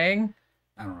what I'm saying?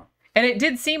 I don't know. And it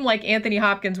did seem like Anthony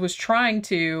Hopkins was trying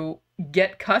to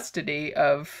get custody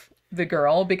of the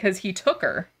girl because he took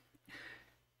her.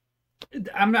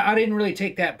 I didn't really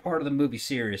take that part of the movie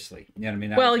seriously. You know what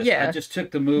I mean? I just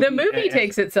took the movie. The movie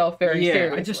takes itself very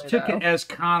seriously. I just took it as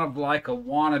kind of like a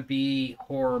wannabe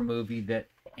horror movie that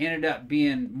ended up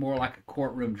being more like a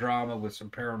courtroom drama with some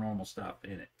paranormal stuff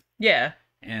in it. Yeah.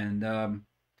 And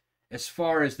as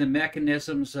far as the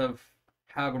mechanisms of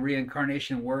how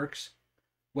reincarnation works,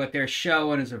 what they're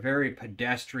showing is a very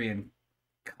pedestrian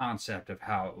concept of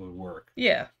how it would work.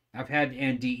 Yeah. I've had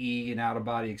NDE and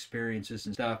out-of-body experiences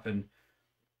and stuff, and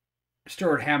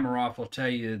Stuart Hameroff will tell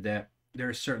you that there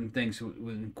are certain things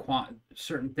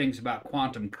about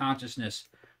quantum consciousness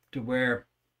to where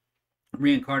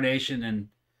reincarnation, and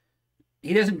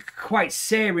he doesn't quite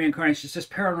say reincarnation, it's just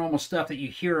paranormal stuff that you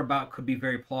hear about could be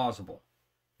very plausible.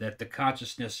 That the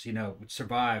consciousness, would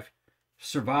survive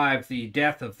the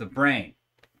death of the brain,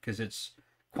 because it's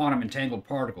quantum entangled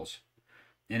particles,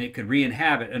 and it could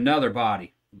re-inhabit another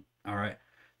body. All right.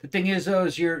 The thing is, though,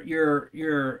 is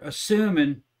you're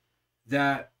assuming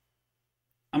that,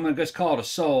 I'm going to just call it a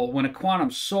soul. When a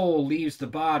quantum soul leaves the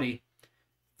body,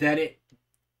 that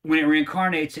when it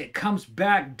reincarnates, it comes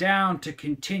back down to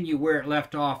continue where it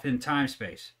left off in time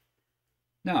space.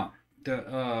 No,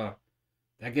 I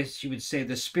guess you would say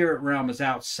the spirit realm is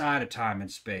outside of time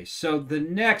and space. So the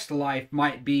next life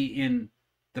might be in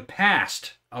the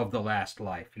past of the last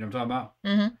life. You know what I'm talking about?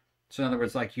 Mm-hmm. So in other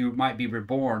words, like you might be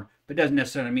reborn, but it doesn't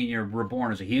necessarily mean you're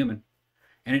reborn as a human.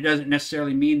 And it doesn't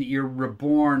necessarily mean that you're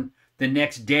reborn the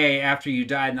next day after you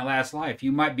died in the last life.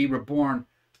 You might be reborn,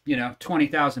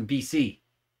 20,000 BC.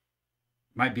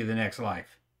 Might be the next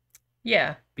life.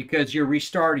 Yeah. Because you're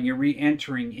restarting, you're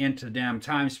re-entering into the damn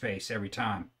time space every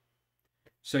time.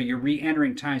 So you're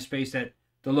re-entering time space at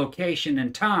the location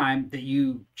and time that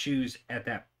you choose at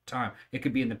that time. It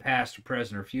could be in the past or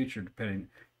present or future,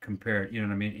 compared, you know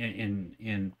what I mean,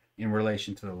 in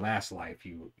relation to the last life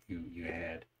you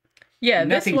had. Yeah,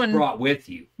 nothing's brought with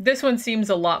you. This one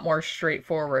seems a lot more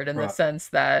straightforward in the sense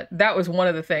that was one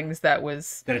of the things that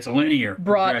was that it's a linear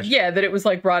brought. Yeah, that it was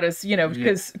like brought as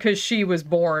because she was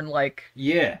born like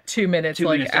 2 minutes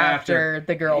after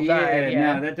the girl died.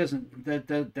 Yeah, no, that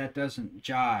doesn't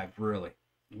jive really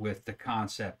with the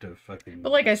concept of fucking.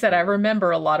 But like I said, I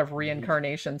remember a lot of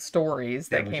reincarnation stories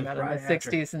that came out in the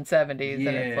 60s and 70s, and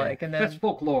it's like, and then that's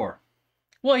folklore.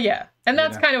 Well, yeah, and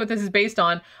that's kind of what this is based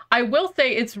on. I will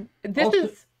say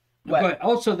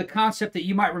also the concept that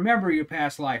you might remember your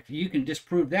past life. You can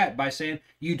disprove that by saying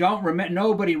you don't remember.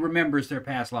 Nobody remembers their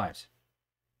past lives.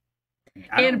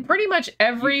 And pretty much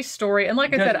every story, and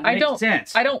like I said,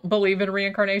 I don't believe in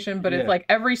reincarnation, but it's like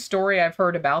every story I've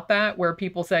heard about that where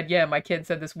people said, yeah, my kid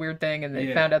said this weird thing, and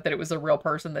they found out that it was a real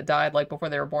person that died like before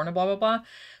they were born and blah blah blah.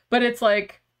 But it's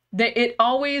like. It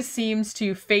always seems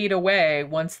to fade away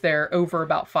once they're over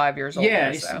about 5 years old. Yeah,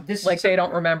 they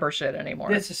don't remember shit anymore.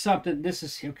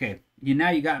 Okay.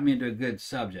 Now you got me into a good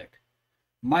subject.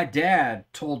 My dad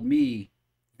told me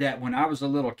that when I was a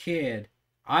little kid,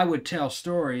 I would tell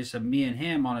stories of me and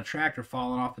him on a tractor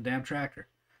falling off the damn tractor.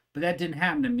 But that didn't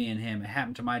happen to me and him. It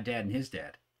happened to my dad and his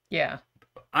dad. Yeah.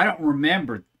 I don't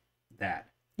remember that.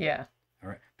 Yeah. All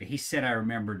right. But he said I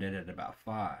remembered it at about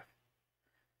 5.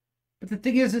 But the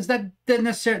thing is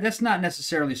that's not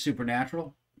necessarily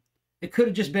supernatural. It could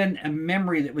have just been a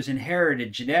memory that was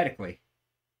inherited genetically.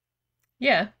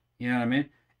 Yeah. You know what I mean?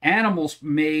 Animals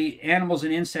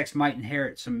and insects might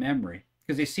inherit some memory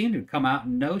because they seem to come out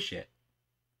and know shit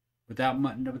without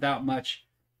much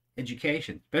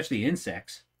education, especially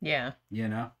insects. Yeah.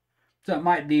 So it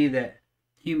might be that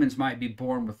humans might be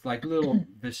born with like little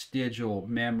vestigial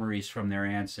memories from their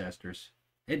ancestors.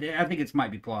 I think it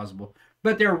might be plausible,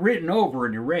 but they're written over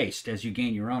and erased as you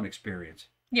gain your own experience.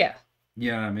 Yeah.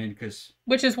 You know what I mean? Because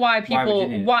which is why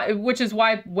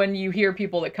when you hear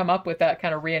people that come up with that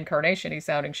kind of reincarnation-y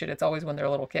sounding shit, it's always when they're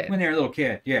a little kid. When they're a little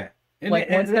kid, yeah. Like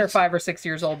once they're 5 or 6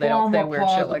 years old, they don't say weird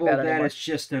shit like that anymore. That it's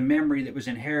just a memory that was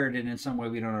inherited in some way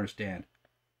we don't understand.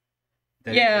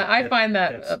 I find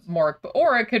that more,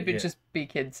 or it could be just be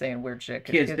kids saying weird shit.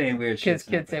 Kids saying weird shit.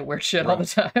 Kids say weird shit all the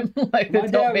time. Like they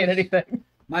don't mean anything.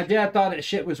 My dad thought that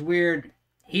shit was weird.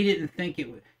 He didn't think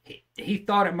it was. He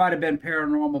thought it might have been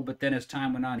paranormal, but then as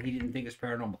time went on, he didn't think it was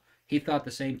paranormal. He thought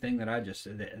the same thing that I just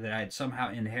said, that I had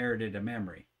somehow inherited a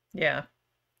memory. Yeah.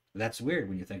 That's weird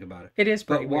when you think about it. It is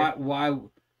pretty weird. But why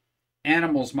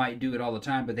animals might do it all the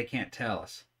time, but they can't tell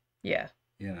us. Yeah.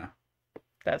 You know.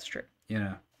 That's true. You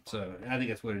know. So I think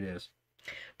that's what it is.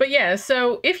 But yeah,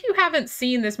 so if you haven't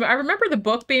seen this, I remember the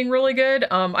book being really good.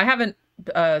 I haven't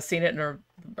seen it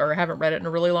or haven't read it in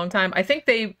a really long time. I think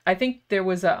there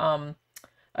was a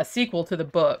sequel to the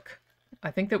book. I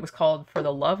think that was called For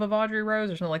the Love of Audrey Rose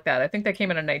or something like that. I think that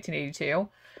came out in 1982.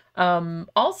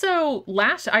 Also,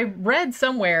 I read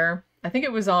somewhere, I think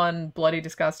it was on Bloody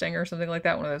Disgusting or something like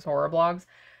that, one of those horror blogs.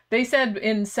 They said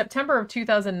in September of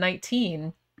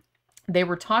 2019, they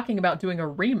were talking about doing a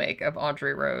remake of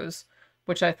Audrey Rose,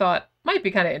 which I thought might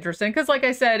be kind of interesting. Because like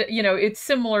I said, you know, it's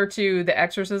similar to The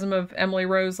Exorcism of Emily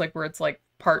Rose, like where it's like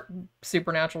part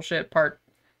supernatural shit, part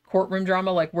courtroom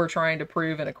drama, like we're trying to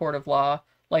prove in a court of law,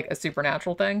 like a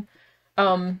supernatural thing.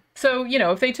 So, you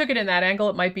know, if they took it in that angle,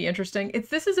 it might be interesting.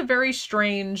 This is a very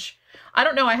strange, I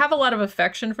don't know, I have a lot of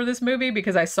affection for this movie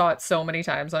because I saw it so many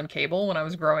times on cable when I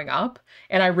was growing up.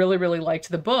 And I really, really liked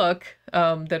the book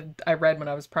that I read when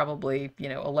I was probably,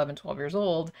 11, 12 years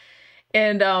old.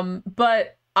 And,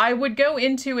 but I would go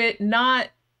into it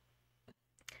not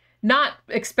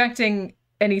expecting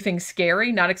anything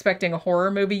scary, not expecting a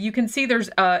horror movie. You can see there's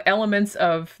elements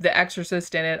of The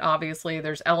Exorcist in it, obviously.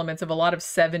 There's elements of a lot of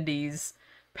 70s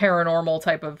paranormal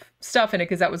type of stuff in it,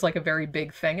 because that was like a very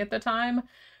big thing at the time.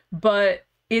 But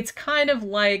it's kind of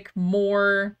like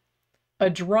more a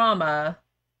drama,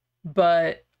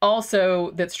 but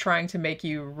also that's trying to make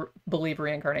you believe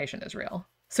reincarnation is real.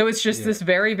 So it's just this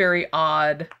very, very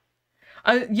odd...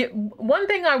 one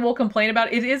thing I will complain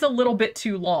about, it is a little bit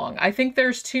too long. I think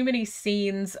there's too many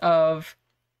scenes of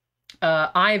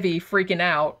Ivy freaking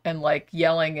out and like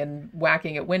yelling and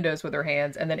whacking at windows with her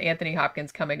hands, and then Anthony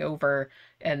Hopkins coming over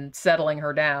and settling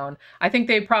her down. I think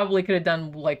they probably could have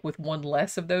done like with one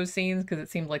less of those scenes, because it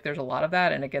seems like there's a lot of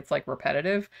that and it gets like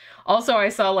repetitive. Also, I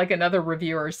saw like another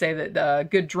reviewer say that a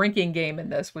good drinking game in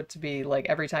this would be like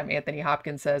every time Anthony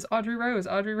Hopkins says Audrey Rose,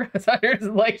 Audrey Rose,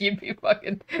 like you'd be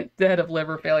fucking dead of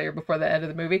liver failure before the end of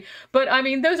the movie. But I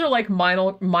mean, those are like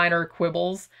minor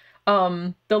quibbles.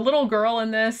 The little girl in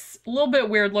this, a little bit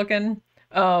weird looking,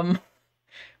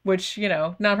 which,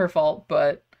 not her fault,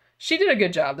 but she did a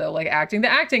good job though, like acting.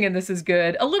 The acting in this is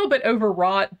good, a little bit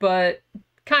overwrought, but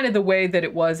kind of the way that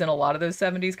it was in a lot of those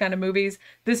 70s kind of movies.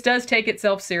 This does take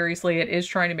itself seriously. It is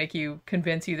trying to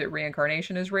convince you that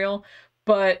reincarnation is real,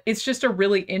 but it's just a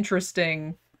really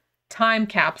interesting time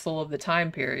capsule of the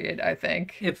time period, I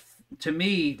think. To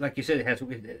me, like you said,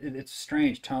 it's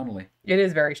strange tonally. It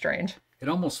is very strange. It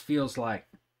almost feels like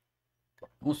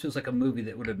a movie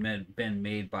that would have been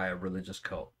made by a religious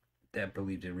cult that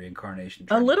believed in reincarnation.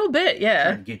 A little bit, yeah.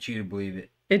 Trying to get you to believe it.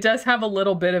 It does have a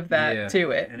little bit of that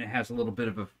to it. And it has a little bit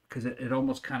of because it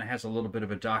almost kind of has a little bit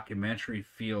of a documentary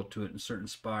feel to it in certain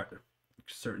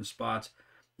spots.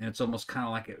 And it's almost kind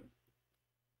of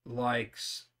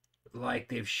like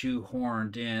they've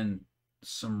shoehorned in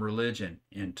some religion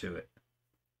into it.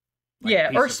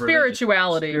 Like or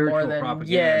spirituality more than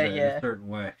in a certain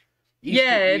way.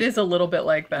 It is a little bit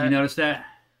like that. You notice that?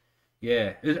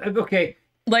 Yeah. Okay.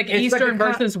 Like it's Eastern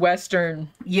versus Western.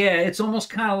 Yeah, it's almost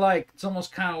kind of like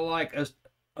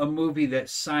a movie that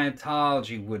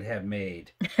Scientology would have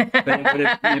made,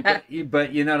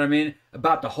 but you know what I mean,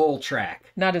 about the whole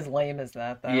track. Not as lame as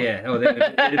that, though. Yeah,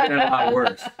 it'd have been a lot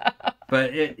worse.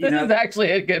 But this is actually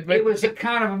a good movie. It was a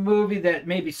kind of a movie that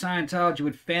maybe Scientology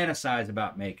would fantasize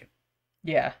about making.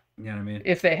 Yeah. You know what I mean?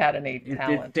 If they had any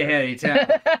talent. If they had any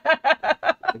talent.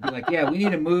 They'd be like, yeah, we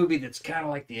need a movie that's kind of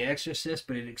like The Exorcist,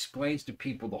 but it explains to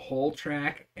people the whole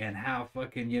track and how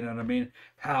fucking, you know what I mean?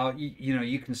 How,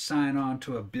 you can sign on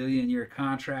to a billion-year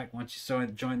contract once you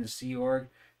join the Sea Org.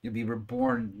 You'll be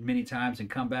reborn many times and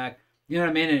come back. You know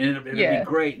what I mean? And it'll Yeah. be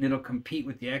great, and it'll compete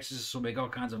with The Exorcist. We'll make all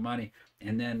kinds of money,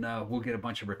 and then we'll get a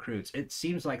bunch of recruits. It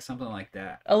seems like something like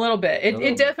that. A little bit.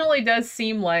 It definitely does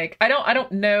seem like I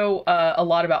don't know a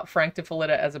lot about Frank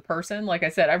DeFelitta as a person. Like I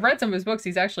said, I've read some of his books.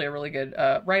 He's actually a really good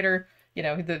writer. You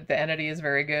know, the Entity is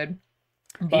very good.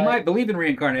 But he might believe in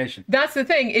reincarnation. That's the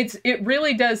thing. It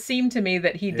really does seem to me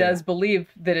that he does believe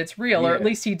that it's real, or at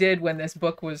least he did when this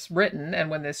book was written and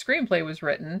when this screenplay was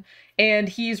written. And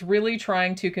he's really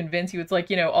trying to convince you. It's like,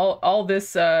 you know, all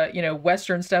this, you know,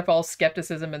 Western stuff, all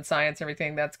skepticism and science and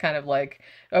everything. That's kind of like,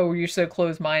 oh, you're so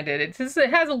closed-minded. It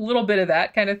has a little bit of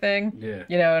that kind of thing. Yeah.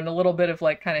 You know, and a little bit of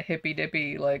like kind of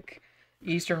hippy-dippy, like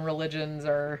Eastern religions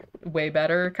are way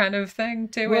better kind of thing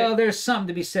to it. Well, there's something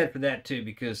to be said for that too,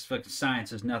 because fucking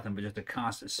science is nothing but just a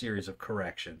constant series of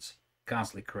corrections,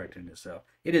 constantly correcting itself.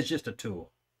 It is just a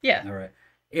tool. Yeah. All right.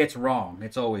 It's wrong.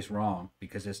 It's always wrong,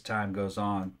 because as time goes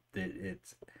on,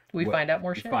 we find out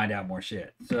more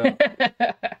shit. So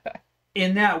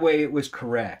in that way, it was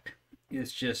correct.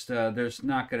 It's just there's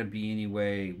not going to be any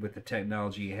way with the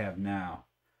technology you have now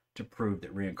to prove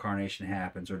that reincarnation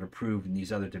happens, or to prove in these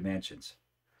other dimensions,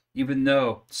 even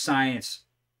though science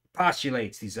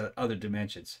postulates these other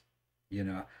dimensions, you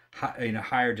know,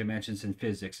 higher dimensions in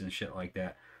physics and shit like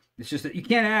that. It's just that you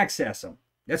can't access them.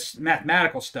 That's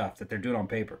mathematical stuff that they're doing on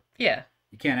paper. Yeah.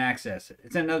 You can't access it.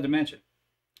 It's in another dimension.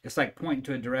 It's like pointing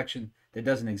to a direction that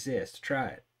doesn't exist. Try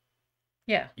it.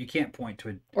 Yeah. You can't point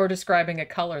to or describing a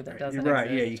color that doesn't exist.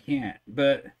 Right, yeah, you can't.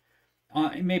 But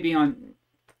maybe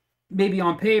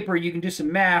on paper you can do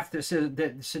some math that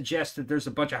suggests that there's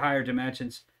a bunch of higher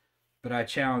dimensions, but I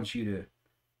challenge you to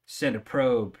send a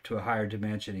probe to a higher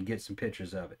dimension and get some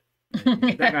pictures of it. It's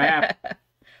not gonna happen.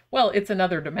 Well, it's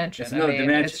another dimension. It's another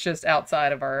dimension. It's just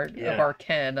outside of our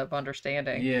ken of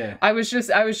understanding. Yeah. I was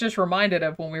just reminded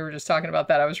of, when we were just talking about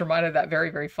that, I was reminded of that very,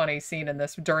 very funny scene in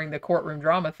this during the courtroom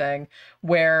drama thing,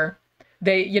 where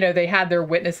they had their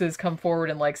witnesses come forward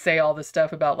and like say all this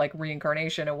stuff about like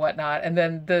reincarnation and whatnot, and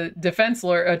then the defense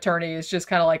attorney is just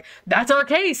kind of like, "That's our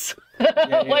case,"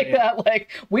 that, like,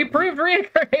 we proved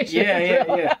reincarnation.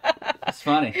 Yeah. It's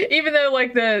funny. Even though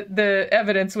like the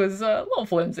evidence was a little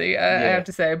flimsy, I have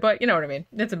to say, but you know what I mean.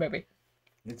 It's a movie.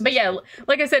 But yeah,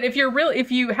 like I said, if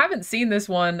you haven't seen this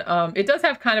one, it does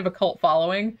have kind of a cult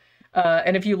following.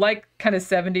 And if you like kind of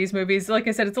 70s movies, like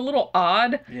I said, it's a little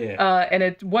odd. Yeah. And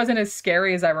it wasn't as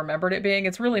scary as I remembered it being.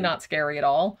 It's really not scary at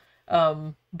all.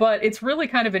 But it's really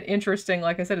kind of an interesting,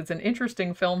 like I said, it's an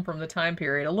interesting film from the time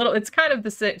period. It's kind of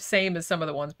the same as some of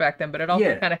the ones back then, but it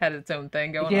also kind of had its own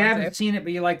thing going on. If you haven't seen it,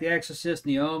 but you like The Exorcist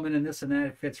and The Omen and this and that,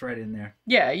 it fits right in there.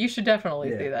 Yeah, you should definitely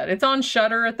see that. It's on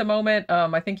Shudder at the moment.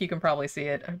 I think you can probably see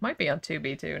it. It might be on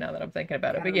Tubi too, now that I'm thinking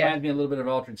about it. But yeah, reminds me a little bit of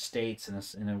Altered States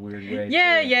in a weird way.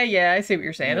 Yeah. I see what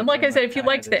you're saying. And like I said, if you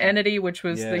liked The Entity, which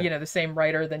was the same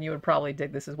writer, then you would probably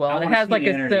dig this as well. And it has like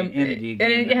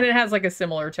it has like a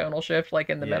similar tonal shift, like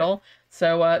in the middle.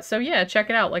 So yeah,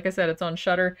 check it out. Like I said, it's on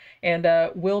Shudder,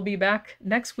 and we'll be back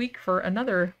next week for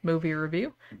another movie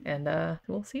review, and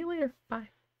we'll see you later. Bye.